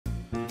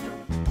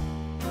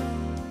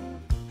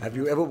Have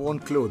you ever worn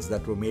clothes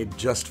that were made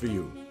just for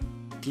you?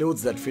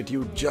 Clothes that fit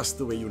you just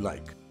the way you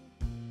like?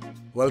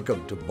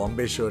 Welcome to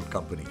Bombay Shirt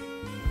Company.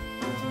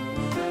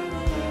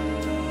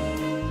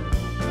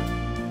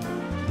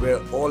 We're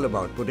all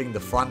about putting the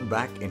fun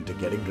back into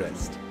getting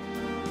dressed.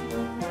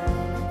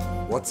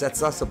 What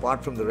sets us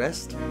apart from the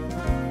rest?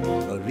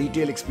 A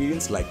retail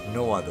experience like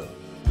no other.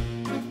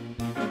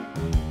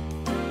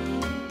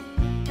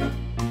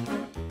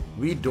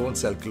 We don't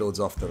sell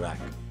clothes off the rack.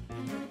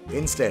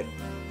 Instead,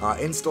 our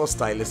in-store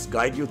stylists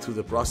guide you through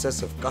the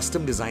process of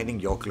custom designing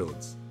your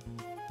clothes.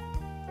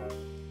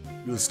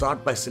 You'll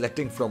start by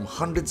selecting from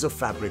hundreds of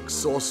fabrics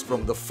sourced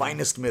from the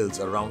finest mills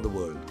around the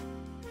world.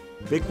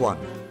 Pick one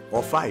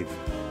or five,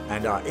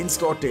 and our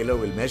in-store tailor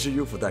will measure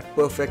you for that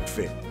perfect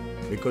fit,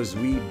 because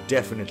we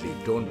definitely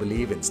don't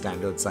believe in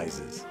standard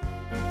sizes.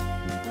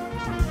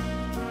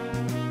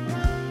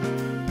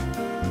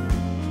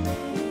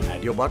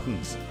 Add your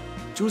buttons,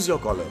 choose your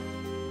collar,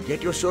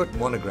 get your shirt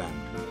monogrammed.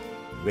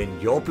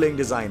 When you're playing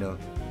designer,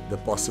 the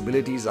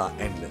possibilities are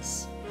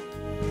endless.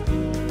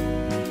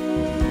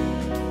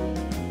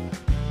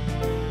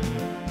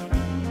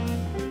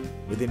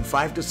 Within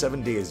 5 to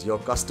 7 days, your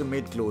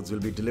custom-made clothes will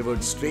be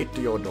delivered straight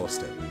to your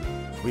doorstep.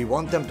 We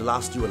want them to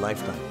last you a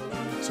lifetime.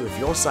 So if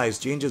your size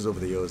changes over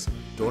the years,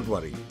 don't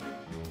worry.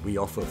 We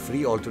offer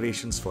free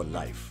alterations for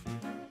life.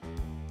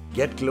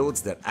 Get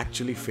clothes that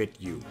actually fit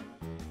you.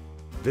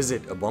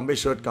 Visit a Bombay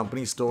Shirt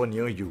Company store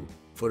near you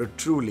for a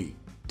truly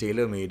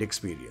tailor-made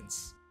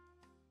experience.